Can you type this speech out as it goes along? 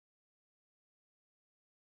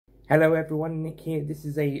Hello everyone, Nick here. This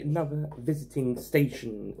is another visiting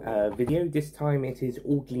station video. This time it is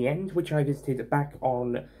Audley End, which I visited back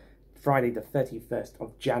on Friday the 31st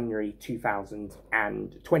of January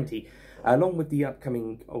 2020, along with the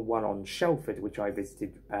upcoming one on Shelford, which I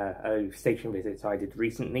visited, a station visit I did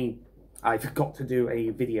recently. I forgot to do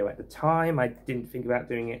a video at the time. I didn't think about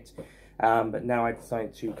doing it, but now I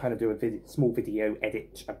decided to kind of do a small video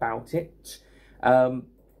edit about it.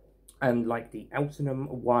 And like the Elsenham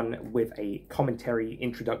one with a commentary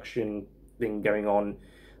introduction thing going on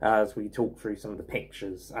as we talk through some of the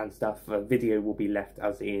pictures and stuff. A video will be left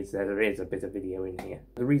as is. There is a bit of video in here.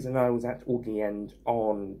 The reason I was at Audley End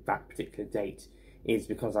on that particular date is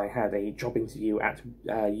because I had a job interview at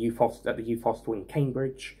the youth hostel in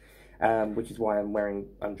Cambridge, which is why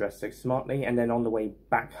I'm dressed so smartly. And then on the way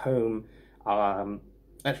back home,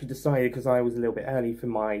 actually decided, because I was a little bit early for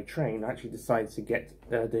my train, I actually decided to get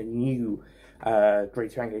the new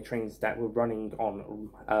Greater Anglia trains that were running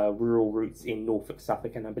on rural routes in Norfolk,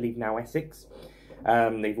 Suffolk, and I believe now Essex.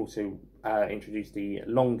 They've also introduced the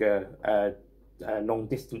longer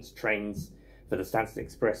long-distance trains for the Stansted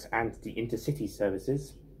Express and the intercity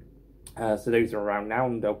services. So those are around now,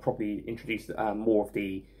 and they'll probably introduce more of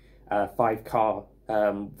the 5-car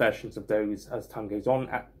versions of those as time goes on.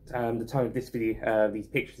 At the time of this video, these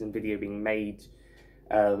pictures and video being made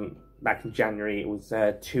back in January, it was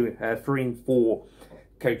 3 and 4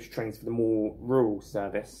 coach trains for the more rural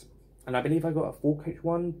service, and I believe I got a 4-coach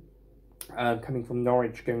one coming from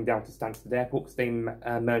Norwich going down to Stansted Airport, because they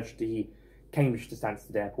merged the Cambridge to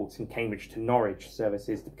Stansted Airport and Cambridge to Norwich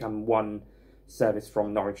services to become one service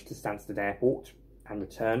from Norwich to Stansted Airport and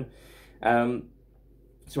return.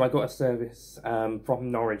 So I got a service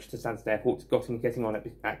from Norwich to Stansted Airport, getting on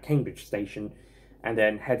at Cambridge station, and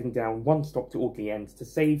then heading down one stop to Audley End to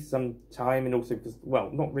save some time, and also because,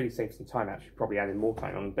 well, not really save some time, actually, probably added more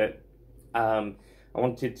time on, but I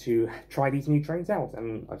wanted to try these new trains out,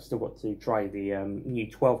 and I've still got to try the new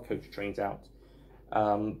 12-coach trains out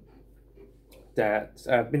that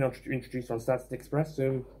have been introduced on Stansted Express,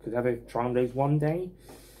 so could have a try on those one day.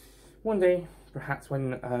 Perhaps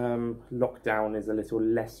when lockdown is a little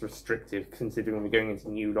less restrictive, considering we're going into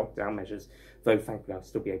new lockdown measures, though thankfully I'll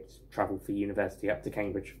still be able to travel for university up to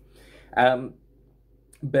Cambridge.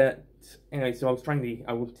 But anyway, so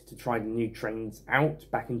I wanted to try the new trains out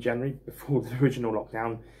back in January before the original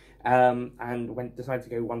lockdown, and decided to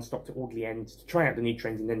go one stop to Audley End to try out the new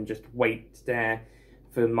trains, and then just wait there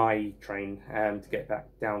for my train to get back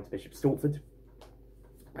down to Bishop Stortford.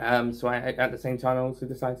 So at the same time, I also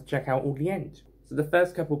decided to check out Audley End. So the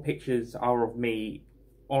first couple of pictures are of me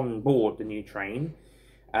on board the new train.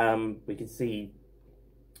 We can see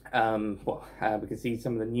some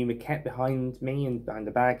of the new maquette behind me and behind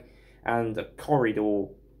the bag, and a corridor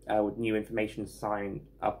with new information sign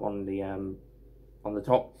up on the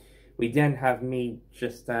top. We then have me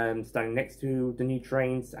just standing next to the new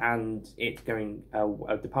trains and it going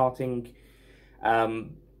departing.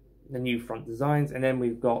 The new front designs, and then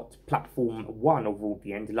we've got platform 1 of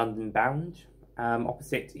Audley End, London bound.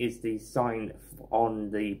 Opposite is the sign on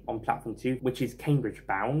platform 2, which is Cambridge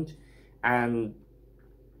bound, and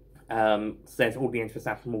says Audley End for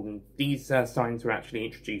Saffron Walden. These signs were actually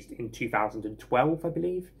introduced in 2012, I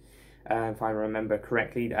believe, if I remember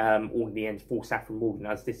correctly. Audley End for Saffron Walden,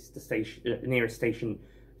 as this is the nearest station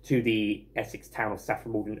to the Essex town of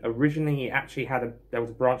Saffron Walden. Originally, it actually there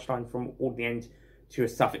was a branch line from Audley End to a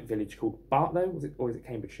Suffolk village called Bartlow, or is it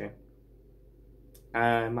Cambridgeshire?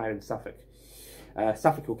 Might have been Suffolk.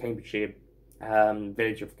 Suffolk or Cambridgeshire,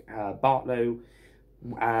 village of Bartlow,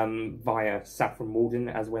 via Saffron Walden,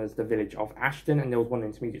 as well as the village of Ashton, and there was one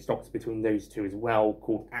intermediate stop between those two as well,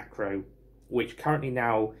 called Acro, which currently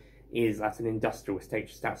now is at an industrial estate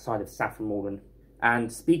just outside of Saffron Walden. And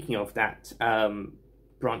speaking of that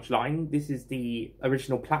branch line, this is the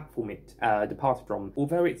original platform it departed from.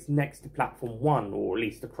 Although it's next to platform 1, or at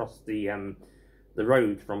least across the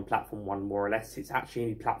road from platform 1 more or less, it's actually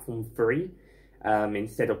only platform 3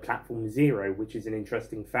 instead of platform 0, which is an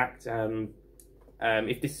interesting fact.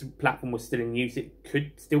 If this platform was still in use, it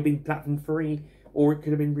could still be platform 3, or it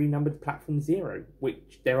could have been renumbered platform 0,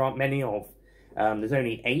 which there aren't many of. There's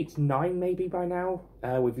only 8, 9 maybe by now,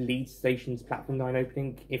 with Leeds Station's platform 9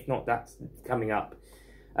 opening. If not, that's coming up.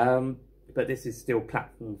 But this is still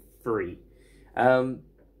platform 3.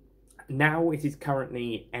 Now it is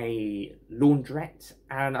currently a laundrette,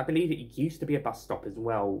 and I believe it used to be a bus stop as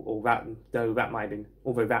well, although that might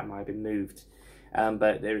have been moved.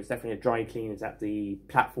 But there is definitely a dry cleaners at the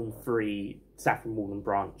platform 3 Saffron Walden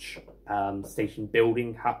branch station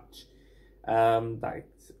building hut that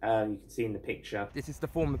you can see in the picture. This is the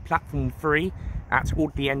former platform 3 at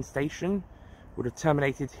Audley End station. Would have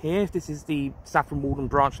terminated here. This is the Saffron Walden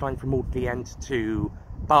branch line from Audley End to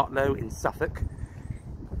Bartlow in Suffolk.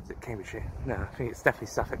 Is it Cambridgeshire? No, I think it's definitely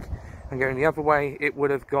Suffolk. And going the other way, it would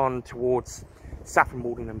have gone towards Saffron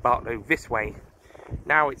Walden and Bartlow this way.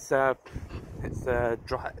 Now the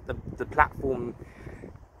platform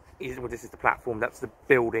is, well, this is the platform, that's the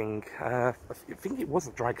building. I think it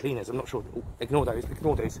wasn't dry cleaners, I'm not sure. Ignore those.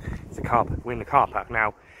 It's a car park. We're in the car park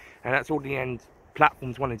now. And that's Audley End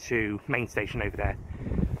platforms 1 and 2, main station over there.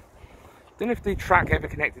 Don't know if the track ever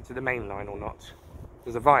connected to the main line or not.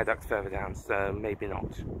 There's a viaduct further down, so maybe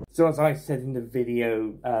not. So as I said in the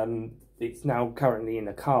video, it's now currently in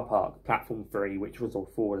the car park, platform 3, which was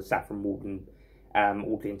all for the Saffron Walden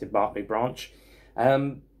Audley into Bartlow branch.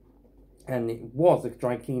 And it was a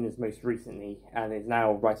dry cleaners most recently, and is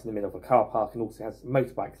now right in the middle of a car park, and also has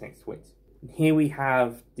motorbikes next to it. Here we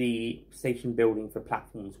have the station building for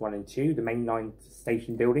platforms 1 and 2, the main line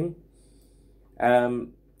station building.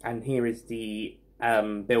 And here is the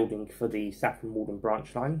building for the Saffron Walden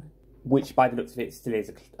branch line, which by the looks of it still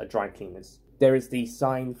is a dry cleaners. There is the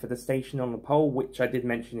sign for the station on the pole, which I did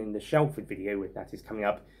mention in the Shelford video, that is coming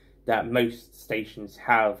up, that most stations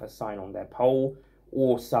have a sign on their pole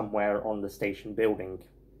or somewhere on the station building,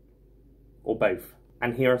 or both.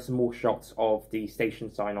 And here are some more shots of the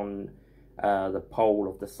station sign on the pole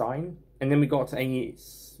of the sign. And then we got a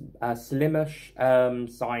slimmer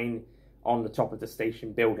sign on the top of the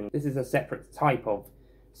station building. This is a separate type of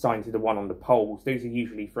sign to the one on the poles. Those are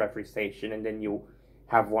usually for every station, and then you'll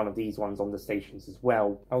have one of these ones on the stations as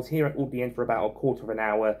well. I was here at Audley End for about a quarter of an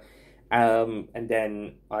hour, and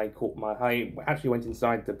then I actually went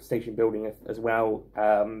inside the station building as well,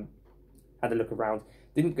 had a look around.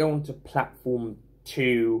 Didn't go onto platform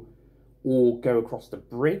 2 or go across the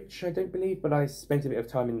bridge, I don't believe, but I spent a bit of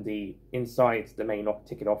time inside the main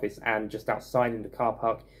ticket office and just outside in the car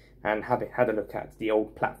park, and had a look at the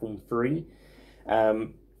old platform 3,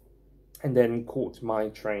 and then caught my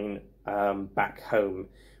train back home,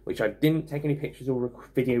 which I didn't take any pictures or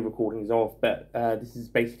video recordings of, but this is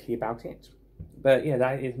basically about it. But yeah,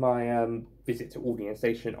 that is my visit to Audley End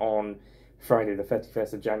station on Friday the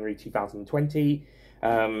 31st of January 2020,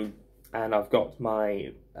 and I've got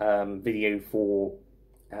my video for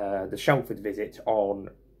the Shelford visit on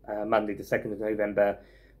Monday the 2nd of November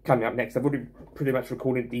coming up next. I've already pretty much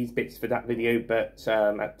recorded these bits for that video, but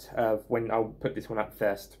when I'll put this one up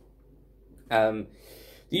first.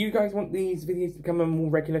 Do you guys want these videos to become a more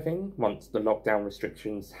regular thing once the lockdown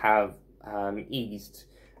restrictions have eased?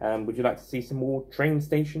 Would you like to see some more train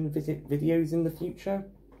station visit videos in the future?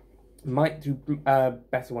 Might do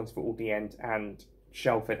better ones for Audley End and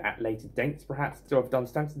Shelford at later dates, perhaps. So I've done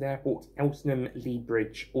Stansted Airport, Elsenham, Lea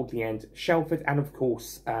Bridge, Audley End, Shelford, and of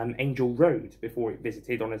course Angel Road before it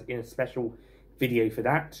visited in a special video for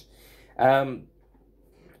that.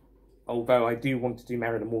 Although I do want to do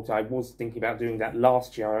Meriden Water. I was thinking about doing that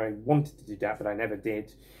last year. I wanted to do that, but I never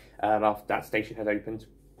did after that station had opened.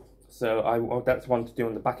 So that's one to do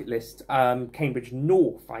on the bucket list. Cambridge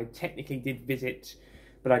North, I technically did visit,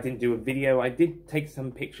 but I didn't do a video. I did take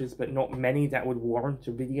some pictures, but not many that would warrant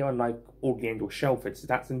a video, unlike Audley End or Shelford. So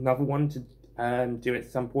that's another one to do at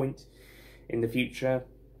some point in the future.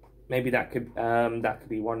 Maybe that could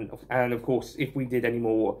be one. And of course, if we did any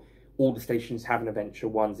more all the stations have an adventure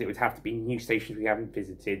ones, it would have to be new stations we haven't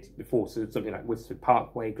visited before. So something like Worcester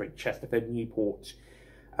Parkway, Great Chesterford, Newport.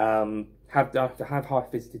 Have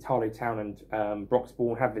visited Harlow Town and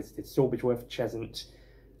Broxbourne. Have visited Sawbridgeworth, Cheshunt.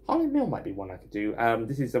 Harlow Mill might be one I could do.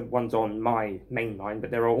 This is the ones on my main line, but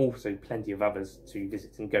there are also plenty of others to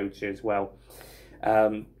visit and go to as well.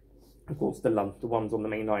 Of course, the ones on the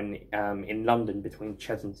main line in London between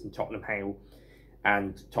Cheshunt and Tottenham Hale,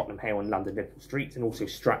 and Tottenham Hale and London Liverpool Street, and also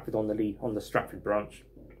Stratford on the Stratford branch.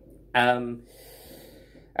 And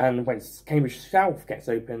when Cambridge South gets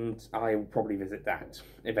opened, I will probably visit that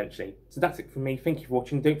eventually. So that's it from me. Thank you for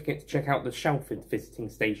watching. Don't forget to check out the Shelford visiting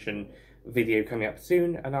station video coming up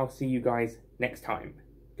soon, and I'll see you guys next time.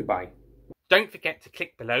 Goodbye. Don't forget to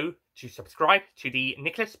click below to subscribe to the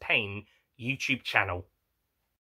Nicholas Payne YouTube channel.